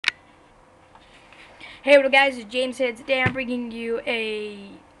Hey, what up guys, it's James here. Today I'm bringing you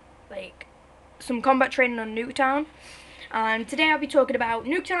some combat training on Nuketown. And today I'll be talking about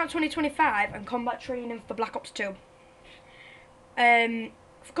Nuketown 2025 and combat training for Black Ops 2. For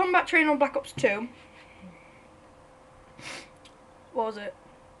combat training on Black Ops 2, what was it?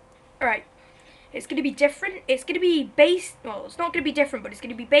 Alright, it's going to be different. It's going to be based, well, it's not going to be different, but it's going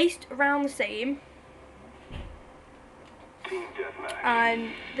to be based around the same.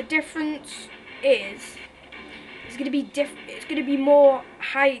 And the difference is it's going to be more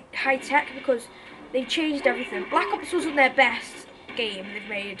high tech because they've changed everything. Black Ops wasn't their best game they've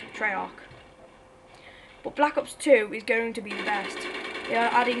made, Trainingn, but Black Ops 2 is going to be the best. They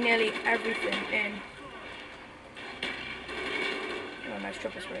are adding nearly everything in. Oh, nice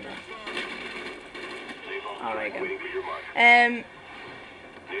triple spray there. Oh, there you go.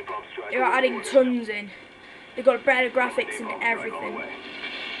 They're adding tons in. They've got better graphics and everything.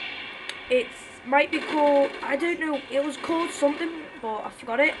 It might be called, I don't know, it was called something, but I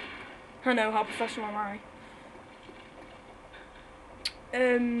forgot it. I know, how professional am I?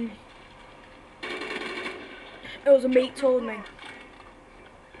 It was a mate told me.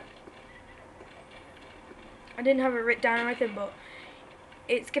 I didn't have it written down or anything, but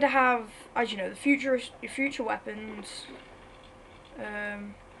it's gonna have, as you know, the future weapons.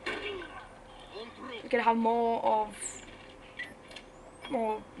 It's gonna have more,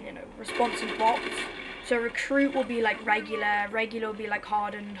 you know, responsive bots. So recruit will be like regular will be like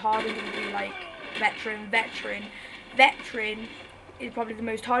hardened will be like veteran. Veteran is probably the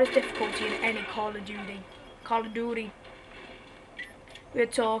most hardest difficulty in any Call of Duty. We're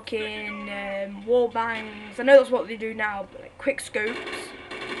talking wall bangs. I know that's what they do now, but like quick scopes.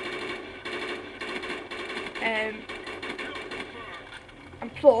 And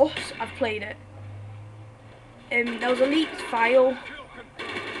plus, I've played it. There was a leaked file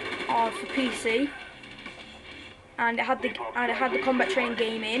for PC, and it had the combat training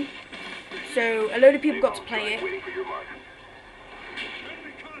game in, so a load of people got to play it.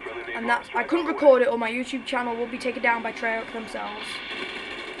 And I couldn't record it, or my YouTube channel will be taken down by Trainingn themselves.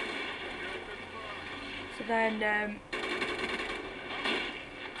 So then,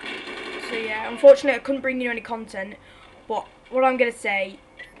 so yeah, unfortunately I couldn't bring you any content, but what I'm gonna say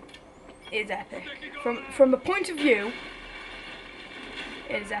is epic. From a point of view,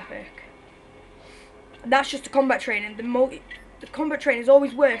 it is epic. And that's just the combat training. The combat training is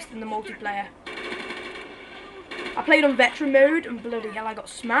always worse than the multiplayer. I played on veteran mode and bloody hell I got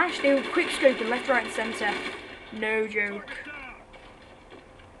smashed. They were quick scoping left, right and centre. No joke.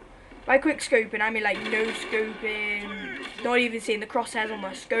 By quick scoping I mean like no scoping, not even seeing the crosshairs on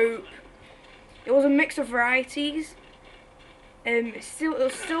my scope. It was a mix of varieties. It still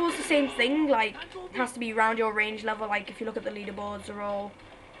was the same thing, like it has to be around your range level, like if you look at the leaderboards they're all,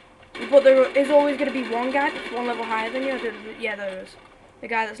 but there is always going to be one guy that's one level higher than you. Yeah, there is. The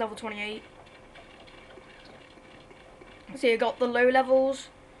guy that's level 28. So you got the low levels,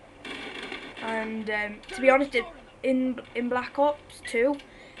 and to be honest, in Black Ops 2,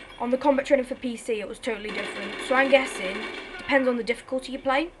 on the combat training for PC, it was totally different. So I'm guessing it depends on the difficulty you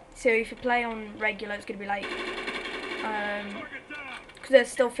play. So if you play on regular, it's going to be like, because there's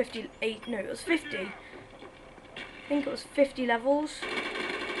still 58. No, it was 50. I think it was 50 levels.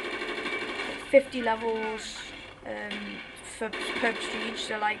 50 levels per prestige.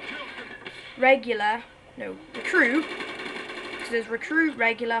 So like regular, no, recruit. Because there's recruit,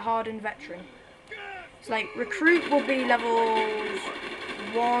 regular, hardened, veteran. So like recruit will be levels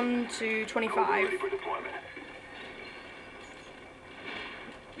 1 to 25.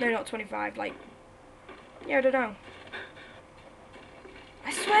 No, not 25. Like, yeah, I don't know.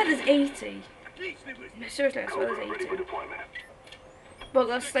 I swear there's 80. No, seriously, I swear there's 80. But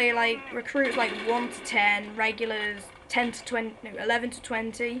let's say like recruits like 1 to 10, regulars 10 to 20, no, 11 to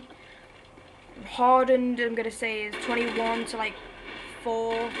 20. Hardened, I'm gonna say, is 21 to like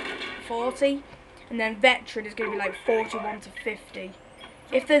 40, and then veteran is gonna be like 41 to 50.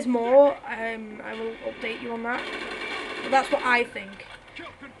 If there's more, I will update you on that. But that's what I think.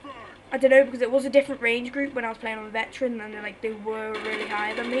 I don't know, because it was a different range group when I was playing on veteran, and they were really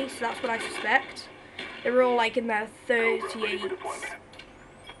higher than me, so that's what I suspect. They were all like in their 38s,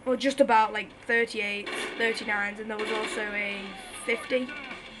 or just about like 38s, 39s, and there was also a 50.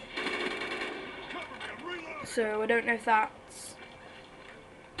 So I don't know if that's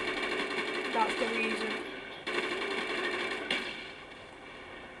the reason.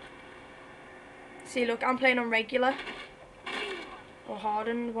 See, look, I'm playing on regular. Or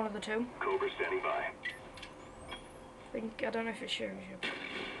hardened, one of the two. Cobra standing by. I don't know if it shows you.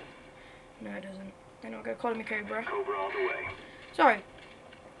 No, it doesn't. They're not gonna call me Cobra. Cobra on the way. Sorry.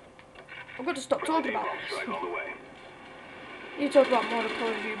 I've got to stop talking about this. You talk about more of Call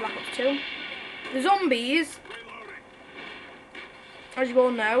of Duty Black Ops 2. The zombies, as you all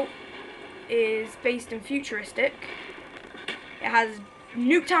know, is based in futuristic. It has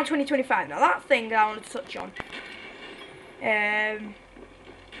Nuketown 2025. Now that thing that I want to touch on. I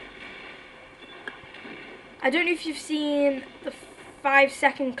don't know if you've seen the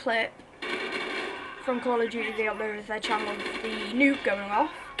 5-second clip from Call of Duty they uploaded to their channel of the nuke going off.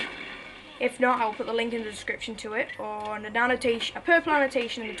 If not, I will put the link in the description to it, or an annotation, a purple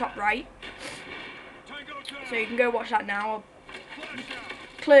annotation in the top right. So you can go watch that now. I'll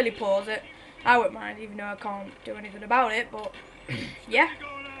clearly pause it. I wouldn't mind, even though I can't do anything about it, but yeah.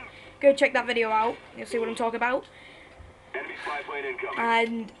 Go check that video out, you'll see what I'm talking about.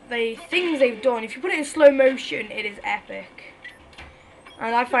 And the things they've done, if you put it in slow motion, it is epic.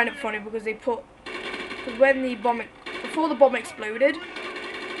 And I find it funny because they put, because when the bomb, before the bomb exploded,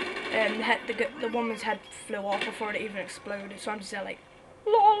 the woman's head flew off before it even exploded. So I'm just there like,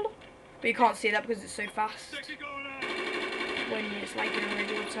 lol. But you can't see that because it's so fast when it's like in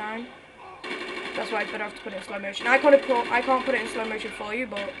regular time. That's why it's better to put it in slow motion. I can't put it in slow motion for you,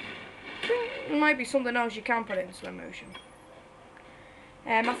 but it might be something else you can put it in slow motion.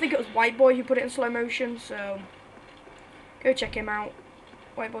 I think it was White Boy who put it in slow motion, so go check him out.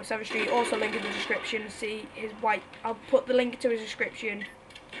 White Boy 7th Street. Also link in the description to see his white. I'll put the link to his description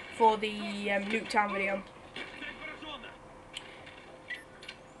for the Nuketown video.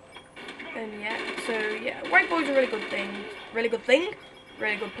 And yeah, so yeah, White Boy's a really good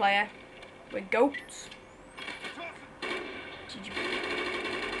player. We're goats.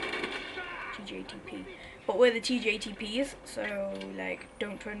 TJTP. But we're the TJTPs, so like,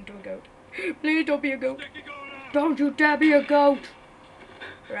 don't turn into a goat. Please don't be a goat. Don't you dare be a goat.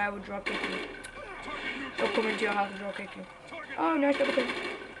 Or I will drop kick you. I'll come into your house and drop kick you. Oh, nice double kick.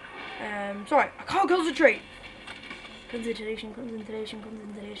 Sorry, I can't concentrate. Concentration.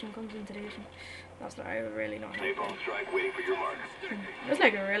 That's not really not helping. That's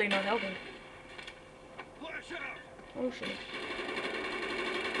like really not helping. Oh shit.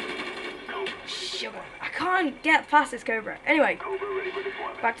 Sugar. I can't get past this Cobra. Anyway,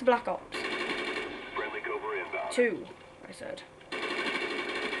 back to Black Ops 2, I said.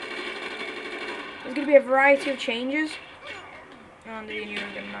 There's going to be a variety of changes. And you were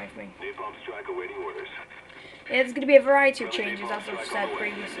going to knife me. Yeah, there's going to be a variety of changes, as I've said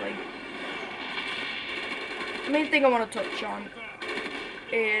previously. The main thing I want to touch on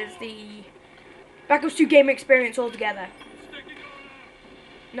is the Black Ops 2 game experience altogether.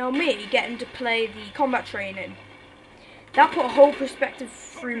 Now me, getting to play the combat training, that put a whole perspective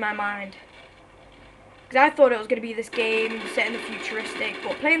through my mind. Because I thought it was going to be this game set in the futuristic,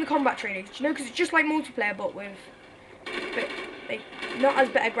 but playing the combat training, you know, because it's just like multiplayer, but with like, not as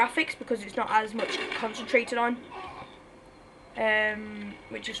better graphics, because it's not as much concentrated on,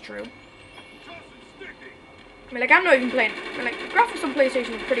 which is true. I mean, like, I'm not even playing, I mean, like, the graphics on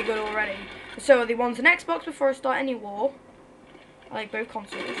PlayStation are pretty good already. So are the ones on Xbox before I start any war. I like both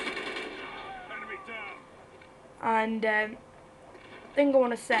consoles. And thing I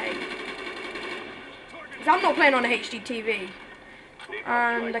want to say is I'm not playing on a HD TV,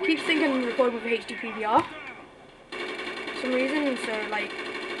 and I keep thinking I'm recording with a HD PVR for some reason. So like,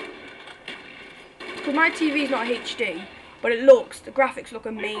 because my TV is not HD, but the graphics look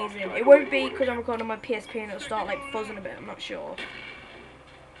amazing. It won't be because I'm recording on my PSP and it'll start like fuzzing a bit. I'm not sure,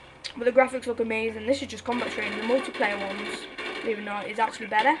 but the graphics look amazing. This is just combat training. The multiplayer ones, believe it or not, is actually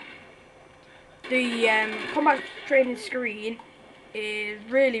better. The combat training screen is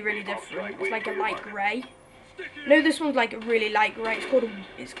really different. It's like a light grey. No, this one's like a really light grey. It's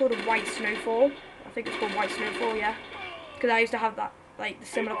called a white snowfall. I think it's called white snowfall, yeah. Because I used to have that, like, the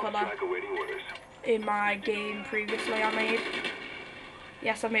similar colour in my game previously I made.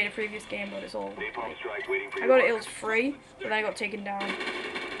 Yes, I've made a previous game, but it's all like, I got it was free, but then I got taken down.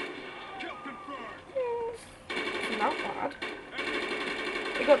 It's not bad.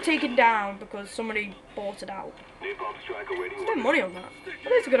 It got taken down because somebody bought it out. Spent money on that.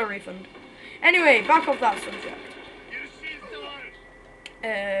 At least I got a refund. Anyway, back off that subject.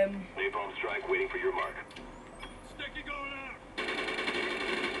 Napalm strike waiting for your mark.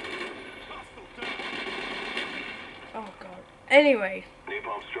 Oh god. Anyway.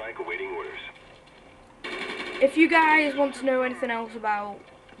 Napalm strike awaiting orders. If you guys want to know anything else about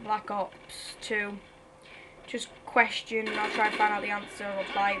Black Ops 2, just question, and I'll try and find out the answer, or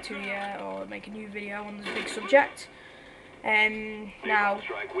reply it to you, or make a new video on this big subject. Now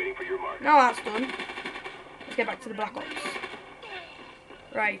that's done, let's get back to the Black Ops.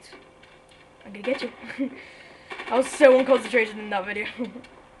 Right, I'm gonna get you. I was so unconcentrated in that video.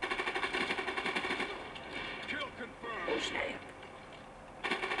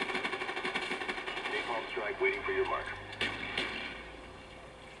 strike waiting for your mark.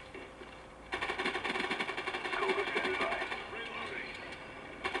 Cobra standing by.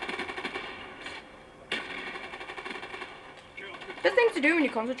 Best thing to do when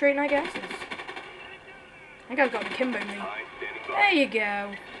you're concentrating, I guess, is... I think I've got a Kimbo me. Nine standing by. There you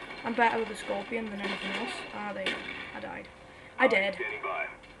go. I'm better with a Scorpion than anything else. Ah, there you go. I died. I did. Standing by.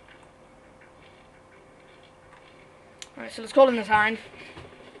 Alright, so let's call in the time.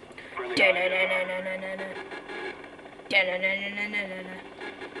 Friendly I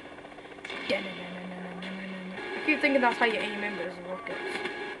keep thinking that's how you aim in, but it's rockets.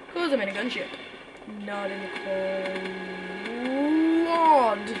 Cause I'm in a gunship. Not in the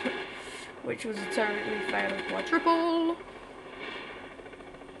quad. Which was a terribly failed quadruple.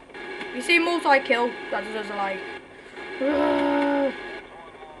 You see multi-kill, that deserves a like.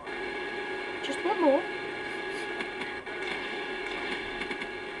 Just one more.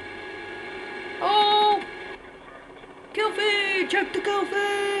 Oh! Kill feed! Check the kill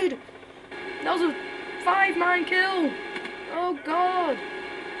feed! That was a 5-man kill! Oh god!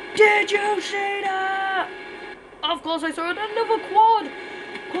 Did you see that? Of course I saw it. Another quad!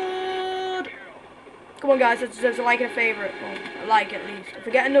 Quad! Come on guys, that deserves a like and a favourite. Well, a like at least. If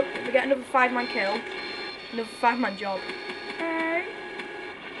we get another 5-man kill, another 5-man job. Hey!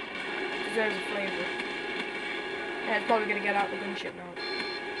 Deserves a flavour. Yeah, it's probably gonna get out the gunship now.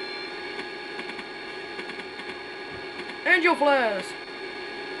 Angel flares!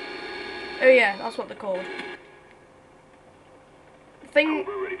 Oh yeah, that's what they're called. Thing...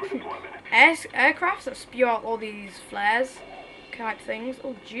 Cobra ready for deployment. Aircrafts that spew out all these flares type things.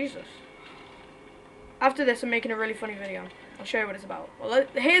 Oh Jesus. After this I'm making a really funny video. I'll show you what it's about. Well,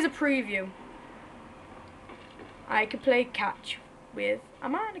 here's a preview. I could play catch with a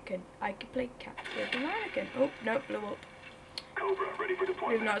mannequin. I could play catch with a mannequin. Oh, no, blew up. Cobra ready for Even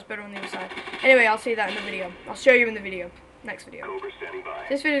deployment. though it's better on the other side. Anyway, I'll see that in the video. I'll show you in the video. Next video. Cobra standing by.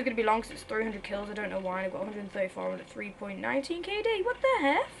 This video is going to be long because it's 300 kills. I don't know why. I've got 134 and a 3.19 KD. What the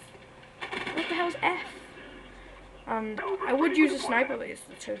F? What the hell's F? And I would use a sniper, but it's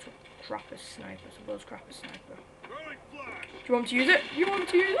the total crappest sniper. It's the world's crappest sniper. Do you want me to use it? You want me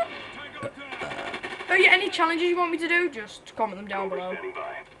to use it? Oh yeah, any challenges you want me to do, just comment them down below. Standing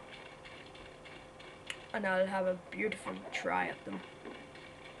by. And I'll have a beautiful try at them.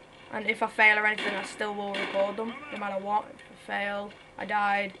 And if I fail or anything, I still will record them, no matter what. If I fail, I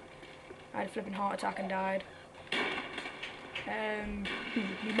died. I had a flipping heart attack and died.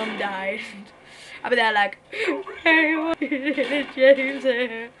 My mum died. I'll be there like, hey, what did James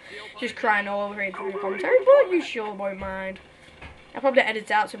here? Just crying all over it through the commentary, but you sure won't mind. I'll probably edit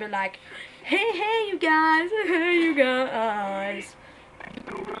it out to be like, hey you guys, hey you guys.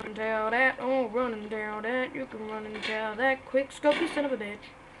 Run and tell that, oh run and tell that, you can run and tell that, quick scope, you son of a bitch.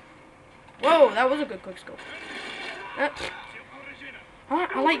 Whoa, that was a good quick scope.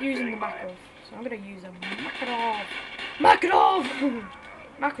 I like using the Makarov, so I'm gonna use a Makarov. Makarov!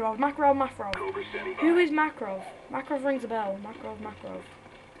 Makarov. Cobra standing by. Who is Makarov? Makarov rings a bell. Makarov.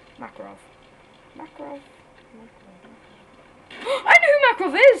 I know who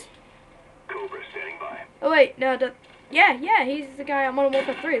Makarov is! Cobra standing by. Oh wait, no, yeah, he's the guy on Modern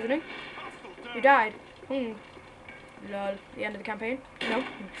Warfare 3, isn't he? Who died. Lol, the end of the campaign? No.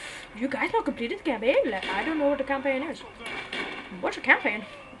 You guys not completed the campaign? Like, I don't know what the campaign is. What's a campaign?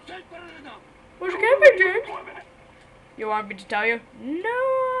 What's a campaign, James? Deployment. You want me to tell you? No,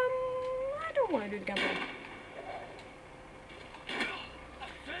 I don't want to do the campaign.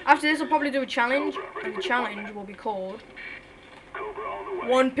 After this, I'll probably do a challenge, and the challenge will be called Cobra on the way.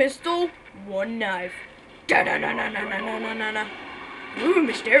 1 pistol, 1 knife. Da-da-na-na-na-na-na-na-na. Ooh,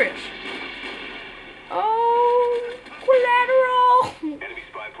 mysterious. Oh, collateral. Enemy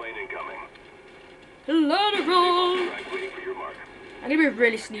spy plane incoming. Collateral. Strike waiting for your mark. I'm gonna be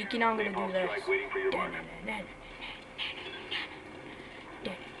really sneaky now. I'm gonna do Napalm this. strike waiting for your mark.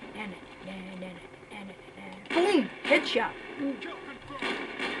 Boom! Headshot.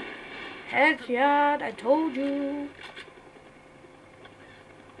 Headshot. I told you.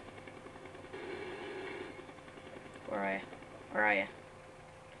 Where are you? Where are you?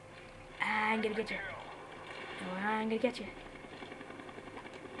 I'm gonna get you. No, I'm gonna get you.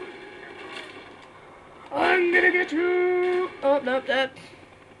 I'm gonna get you. Oh, nope, nope.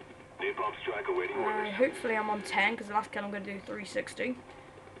 Napalm strike awaiting orders. Hopefully I'm on 10 because the last kill I'm going to do 360.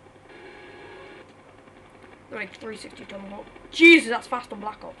 Like 360 tomahawk. Jesus, that's fast on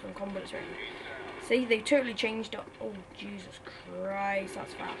Black Ops and combat training. See, they totally changed it. Oh, Jesus Christ,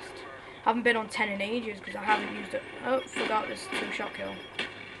 that's fast. Haven't been on 10 in ages because I haven't used it. Oh, forgot this 2-shot kill.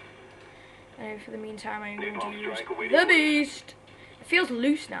 And for the meantime, I'm going to use the beast. It feels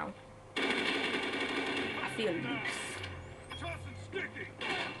loose now. feel loose.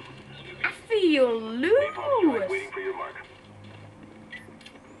 I feel Napalm strike loose. waiting for your mark.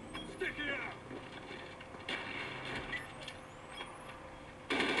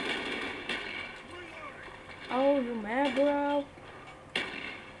 Oh, you mad, bro?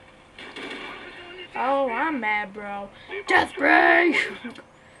 Oh, I'm mad, bro. Death spray!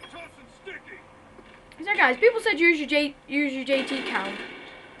 So guys, people said use your JT count.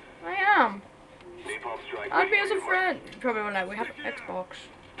 I am. Napalm strike Add me waiting as for a your mark. friend. Probably won't let we have Xbox.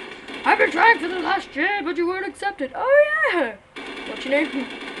 I've been trying for the last year, but you weren't accepted. Oh yeah. What's your name?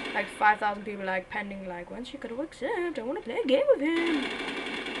 Like 5,000 people like pending. Like when's you gonna accept? I want to play a game with him.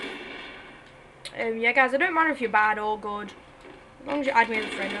 Yeah, guys, it don't matter if you're bad or good. As long as you add me as a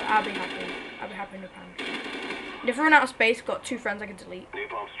friend, I'll be happy. I'll be happy in the pan. And if I run out of space, I've got 2 friends I can delete.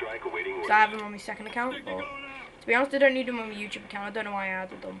 Napalm strike awaiting orders. So I have them on my second account, but to be honest, I don't need them on my YouTube account. I don't know why I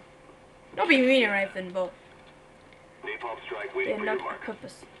added them. Not being mean or anything, but Napalm strike they're waiting for not your a mark.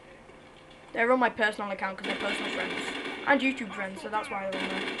 purpose. They're on my personal account because they're personal friends. And YouTube friends, so that's why they're on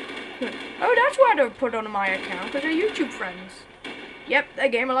there. Oh, that's why they're put on my account, because they're YouTube friends. Yep, their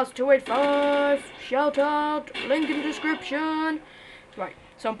gamer lads 285. Shout out, link in description. Right,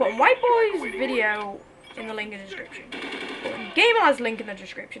 so I'm putting White Boy's video in the link in the description. Putting gamer lads link in the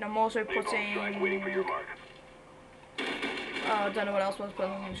description. I'm also Napalm strike waiting for your putting... mark. I don't know what else was put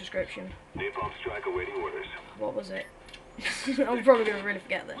in the description. Napalm strike awaiting orders. What was it? I'm probably going to really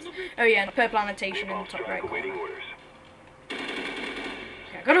forget this. Oh yeah, and purple annotation in the Napalm top strike right awaiting corner. orders.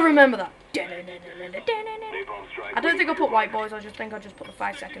 Okay, I gotta remember that. Napalm strike. I don't think I'll waiting put for White Boys, I just think I'll just put the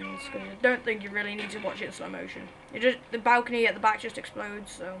 5 seconds, because I don't think you really need to watch it in slow motion. The balcony at the back just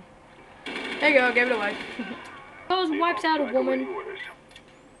explodes, so... There you go, give it away. Those your wipes mark. out a Napalm strike woman. awaiting orders.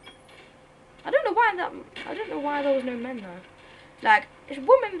 I don't know why there was no men though. Like, it's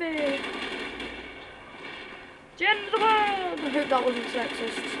Womanville! The end of the world! I hope that wasn't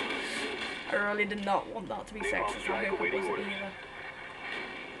sexist. I really did not want that to be sexist, I hope it wasn't either.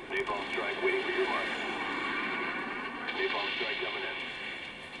 Napalm strike waiting for your mark. Napalm strike coming in.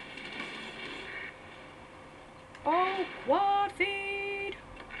 Oh, quad feed!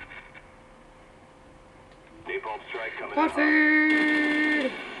 Napalm strike coming Quad in.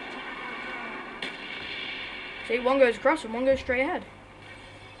 feed! See, one goes across and one goes straight ahead.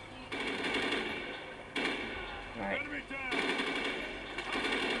 Right.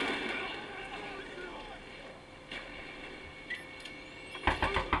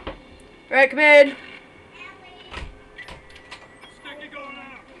 Right, come in.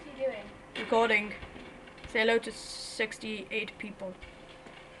 Recording. Say hello to 68 people.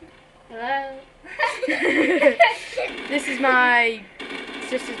 Hello. This is my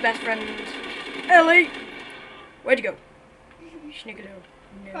sister's best friend, Ellie. Where'd you go? Snickerdo.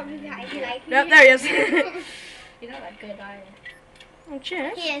 Probably that you like Nope, there he is. You're not that good, are you? Oh,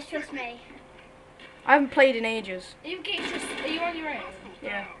 cheers. He is, trust me. I haven't played in ages. Are you on your own?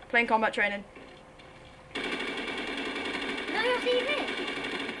 Yeah, playing combat training. No, your TV.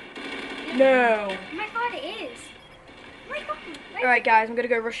 No. Oh my god, it is. Oh my god. Alright, guys, I'm gonna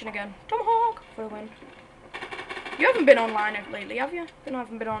go rushing again. Tomahawk for the win. You haven't been online lately, have you? I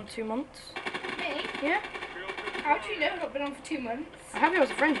haven't been on 2 months. Me? Yeah? How do you know I've not been on for 2 months? I have you as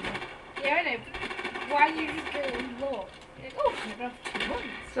a friend, you know. Yeah, I know. But why do you just go and look? Like, oh, I've been on for 2 months.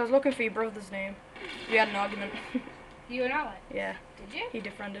 So I was looking for your brother's name. We had an argument. You and Alex? Yeah, Did you? he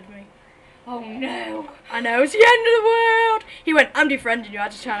defriended me. Oh no. I know, it's the end of the world! He went, I'm defriending you. I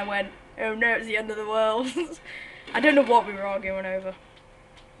just kind of went, oh no, it's the end of the world. I don't know what we were arguing over.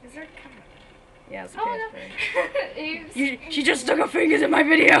 Is there a camera? Yeah, it's a Oh PSP. no. She just stuck her fingers in my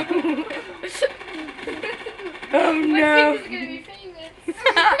video. Oh My no. fingers are gonna be famous.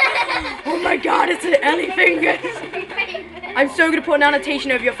 Oh my god, it's an Ellie fingers. I'm so gonna put an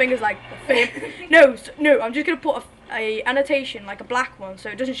annotation over your fingers like no, I'm just gonna put a annotation like a black one so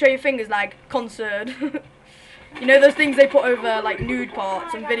it doesn't show your fingers like concert. You know those things they put over like nude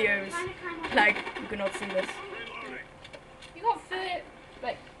parts and videos. Like you cannot see this. You got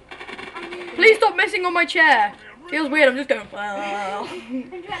like. Please stop messing on my chair. Feels weird. I'm just going. Well.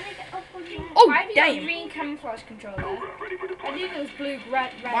 Oh Why have you got damn. green camouflage controller? Cobra, ready for I deployment. knew there was blue,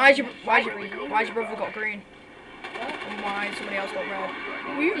 red. Why's and your brother got green? What? And why somebody else got red?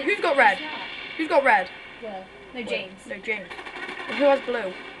 Who's got red? Who's got red? Well, no, James. No, James. And who has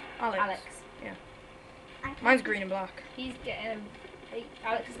blue? Alex. Alex. Yeah. Mine's green and black. He's getting.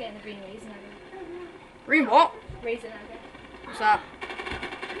 Alex is getting the green raisin nugget. Green what? Raisin nugget. What's that?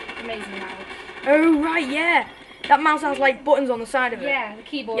 Amazing mouse. Oh right, yeah. That mouse has like buttons on the side of it. Yeah, the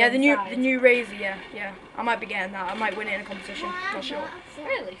keyboard. Yeah, the inside. new Razer. Yeah. I might be getting that. I might win it in a competition. Not sure.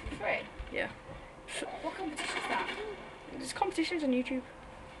 Really? For free? Yeah. What competition's that? There's competitions on YouTube.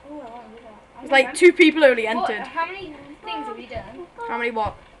 Oh, I want to do that. It's like 2 people only What, entered. how many things have you done? How many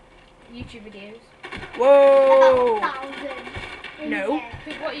what? YouTube videos. Whoa! About 1,000. No.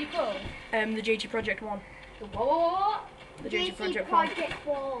 What are you called? The JG Project 1. What? The JG JC Project 1. Project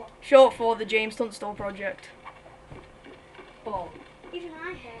 4. Short for the James Tunstall Project. Ball. Even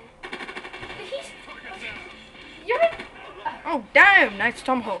I hear. You're Oh, damn! Nice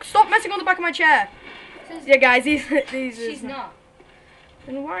tomahawk. Stop messing on the back of my chair. Yeah, guys, these She's is. not.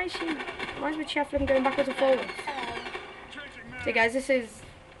 Then why is my chair flipping going backwards and forwards? So, guys, this is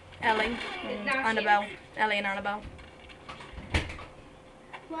Ellie and Now she Annabelle. is. Ellie and Annabelle.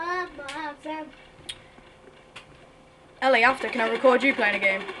 Ellie, after, can I record you playing a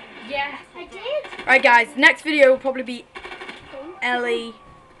game? Yeah. I did. Right, guys, next video will probably be Ellie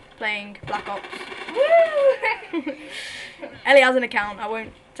playing Black Ops. Woo! Ellie has an account. I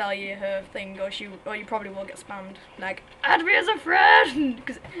won't tell you her thing, or you probably will get spammed. Like, add me as a friend,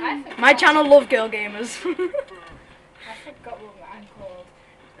 because I forgot. my channel loves girl gamers. I forgot what I'm called.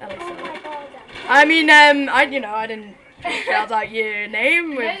 Ellie Oh said my it. god. I mean, I didn't shout out your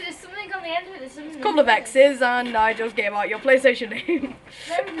name No, with there's something on the end of it. There's something. a couple of X's, and I just gave out your PlayStation name.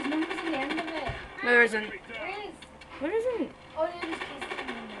 No, there's numbers on the end of it. No, there isn't. There is. There isn't. Oh, no, there's kisses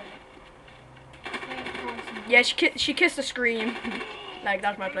on it. Yeah, she kissed the screen. Like,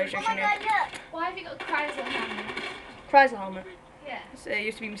 that's my Oh PlayStation my name. god, look. Why have you got cries on hand? Chrysler helmet. Yeah. It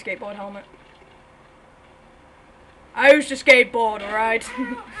used to be my skateboard helmet. I used to skateboard, alright? Ow,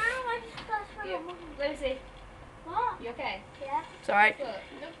 I just flashed from You, my mum. let me see. What? You okay? Yeah. It's alright. Look,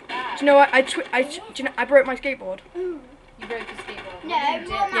 look bad. Do you know what? Do you know, I broke my skateboard. Ooh. You broke the skateboard. No, What did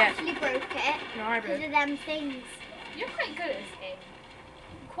you Mum do? Yeah. actually broke it. No, I Because broke. of them things. You're quite good at this game.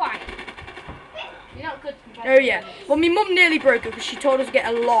 Quite. You're not good compared Oh to yeah. others. Well, my mum nearly broke it because she told us to get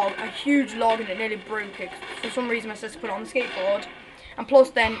a huge log, and it nearly broke it. For some reason, my sister put it on the skateboard, and plus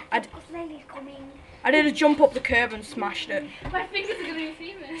then Because Lily's coming. I did a jump up the curb and smashed it. My fingers are going to be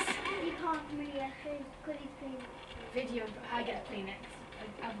famous. You can't really because he's playing. Video, but I get to play next.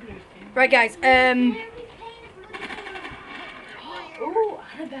 I'm good. Right, guys. No, he's playing a bloody game. Ooh,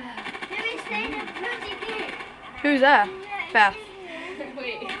 Annabelle. No, he's playing a bloody game. Who's there? Beth.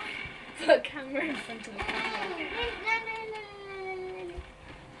 Wait. Put camera in front of the camera.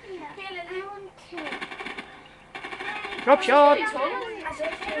 I want to. Drop shot.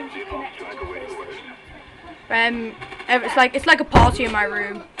 It's like a party in my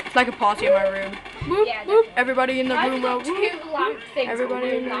room. It's like a party in my room. Whoop, Yeah, whoop. definitely. Everybody in the I've room. got Whoop. two lamp things. Everybody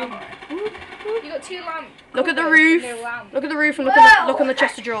with in the no room. lamp. Whoop, whoop. You got two lamp. Look at the covers roof. with no lamp. Look at the roof and Whoa. look on the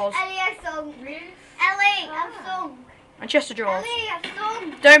chest of drawers. Ellie, I've sung. Roof? Ellie, I've sung. And chest of drawers. Ellie, I've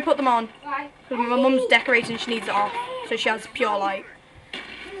sung. Don't put them on. Why? Because my mum's decorating, she needs it off. So she has pure light.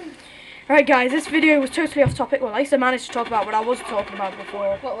 Alright guys, this video was totally off topic. Well, at least I managed to talk about what I was talking about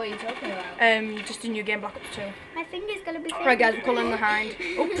before. What were you talking about? Just a new game, Black Ops 2. My finger's gonna be. Right guys, we're calling the hind.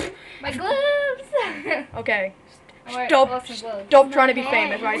 Oops. My gloves! Okay. I wear Stop, lots of gloves. stop trying to be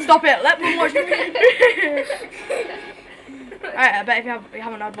famous, right? Stop it. Let me watch the video. Alright, I bet if you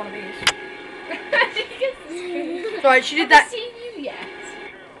haven't had one of these. Right, she did Have I that. seen you yet?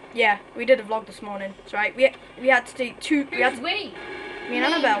 Yeah, we did a vlog this morning. That's right. We had to take two. We had Who's to, we? me and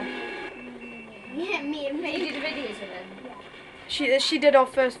Annabelle. Yeah, me and You me. did the videos with them? She did our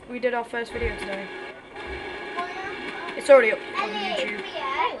first. We did our first video today. Ellie, It's already up on come YouTube.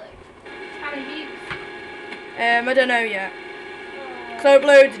 here. How many views? I don't know yet. So I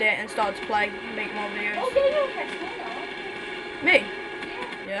uploaded it and started to play, make more Oh, videos. yeah, you're fresh now. Me?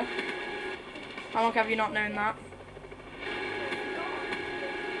 Yeah. Yeah. How long have you not known that?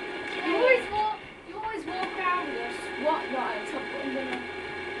 You always walk around with a SWAT not at the top button.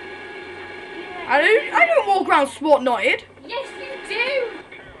 I don't walk around SWAT knotted. Yes, you do.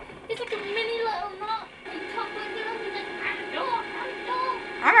 It's like a mini little knot. And you top button up and then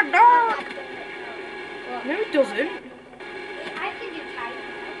I'm a dog. What? No, it doesn't. I can do tight.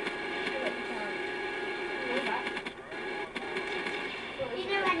 You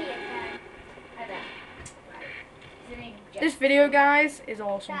know any of them? I bet. Isn't it This video, guys, is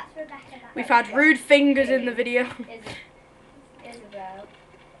awesome. That's Rebecca. That's We've had rude fingers in the video. Isabel,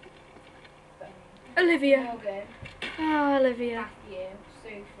 Olivia. Morgan, Oh, Olivia. Matthew,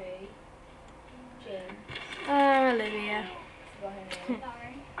 Sophie, James. Oh, Olivia. Forgot her name.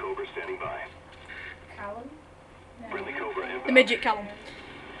 Sorry. Cobra standing by. Callum. No. Friendly Cobra inbound. The midget Callum.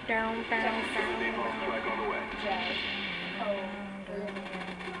 Down, down, Napalm down. strike on the way. Jay. Cole. Olivia.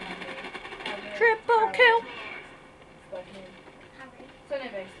 Matthew, Triple Callum. kill. Forgot her name. Harry. So no,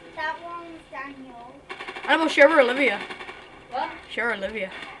 basically. That one's Daniel. I'm gonna show her Olivia. What? Show her Olivia.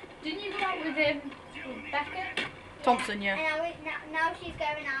 Didn't you go out with him Becca? Thompson, yeah. And now she's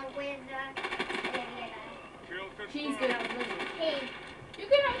going out with Olivia now. She's going out with Olivia. He. You're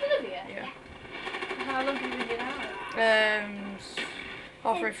going out with Olivia? Yeah. How long have you been out?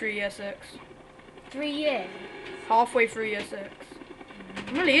 Halfway through year 6. 3 years. Halfway through year 6.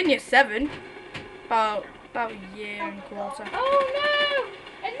 I'm only in year 7. About a year and a quarter. Oh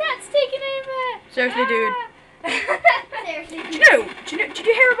no! And that's taking over! Seriously, dude. Seriously. Did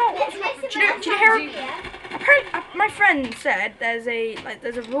you hear about what's wrong? Did you hear? Apparently, my friend said there's a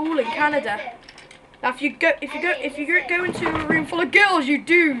rule in Canada that if you go into a room full of girls, you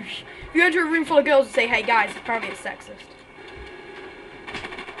douche. If you go into a room full of girls and say, "Hey guys," apparently it's sexist.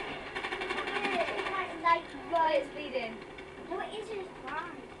 Why is bleeding? No, it isn't. It's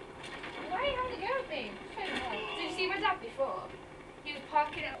fine. Why are you having a go at me? Did you see my dad before? He was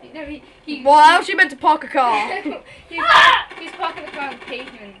parking it. No, he Why else you meant to park a car? he was parking the car on the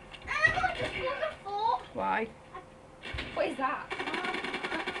pavement. And I got just wonderful. Why? What is that?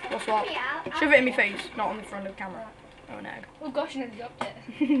 What's what? Shove it in my face, not on the front of the camera. Oh, an egg. Oh gosh, I nearly dropped it.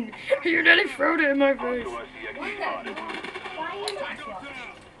 You nearly threw it in my face. Authorize the exit pod. Why are you that?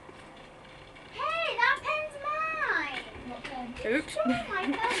 Hey, that pen's mine. What pen? Oops. It's my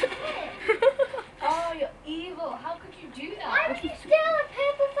first tip. Oh, you're evil. How could you do Why that? would you steal a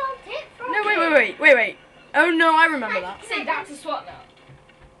purple felt tip from No, me? wait. Oh no, I remember that. Say that's a SWAT now.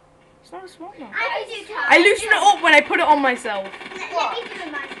 It's not a swat now. I can do time. I loosen it up when I put it on myself. Let me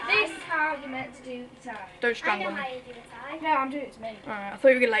do my tie. This is how you're meant to do the time. Don't I strangle know me. how you do a tie. No, I'm doing it to me. Alright, I thought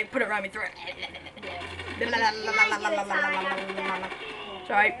you were gonna like put it around my throat.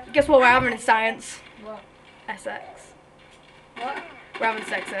 Sorry, guess what we're having in science? What? SX. What? We're having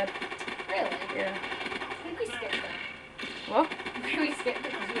sex ed. Really? Yeah. I think we skipped it. What? We skipped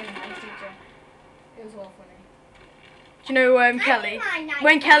it because we had a nice teacher. It was all funny. Do you know Kelly?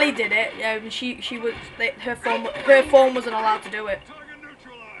 When Kelly did it, she was her phone wasn't allowed to do it.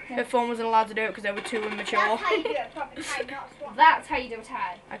 Her phone wasn't allowed to do it because they were too immature. That's how you do a proper tie, not swap. That's how you do a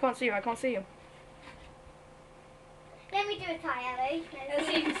tie. I can't see you. Let me do a tie, Ellie. Let's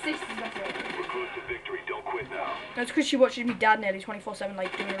see if your sister's better. We're close to victory. Don't quit now. That's because she watches me dad nearly 24/7,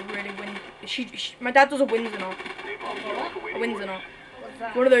 like doing a really my dad does a Windsor knot. Napalm strike A awaiting Windsor orders. knot. What's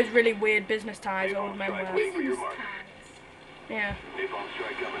that? One of those really weird business ties old men wear. Business ties. Yeah, Napalm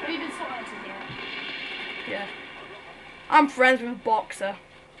strike coming Have you in. been sorted yet? yeah. I'm friends with a boxer.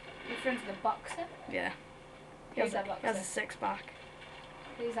 You're friends with a boxer? Yeah. Who's that He has boxer? a six-pack.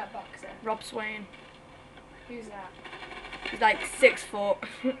 Who's that boxer? Rob Swain. Who's that? He's like 6 foot.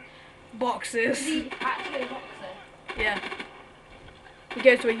 Is Boxers. he actually a boxer? Yeah. He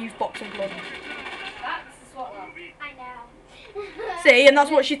goes to a youth boxing club. That's the SWAT one. I know. See, and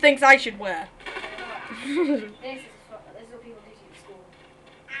that's what she thinks I should wear. This is a SWAT. This is what people do to you at school.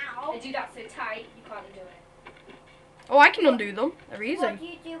 Ow. They do that so tight, you can't undo it. Oh, I can undo them. They're What easy. do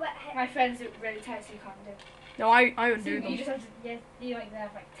you do at home? My friends do it really tight so you can't undo it. No, I So undo you them. just have to, yeah, you're like there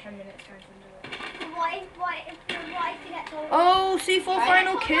for like 10 minutes trying to undo it. What if you get told? Oh, C4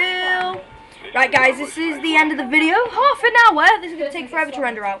 final kill. Right, guys, this is the end of the video. Half an hour. This is going to take forever to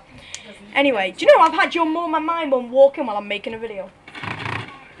render out. Anyway, do you know I've had you on more of my mind when walking while I'm making a video?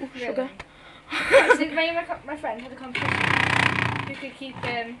 Ooh, sugar. So me and my friend had a competition. Who could keep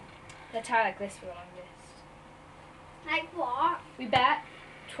their tie like this for the longest? Like what? We bet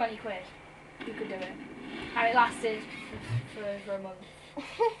 20 quid. Who could do it? And it lasted for a month.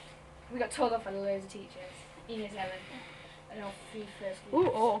 We got told off by loads of teachers. Year 7. And all 3 first Ooh,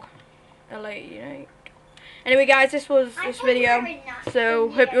 groups. org. LA. Anyway, guys, this was this video. So,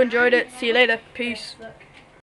 hope you enjoyed it. See you later. Peace. Look.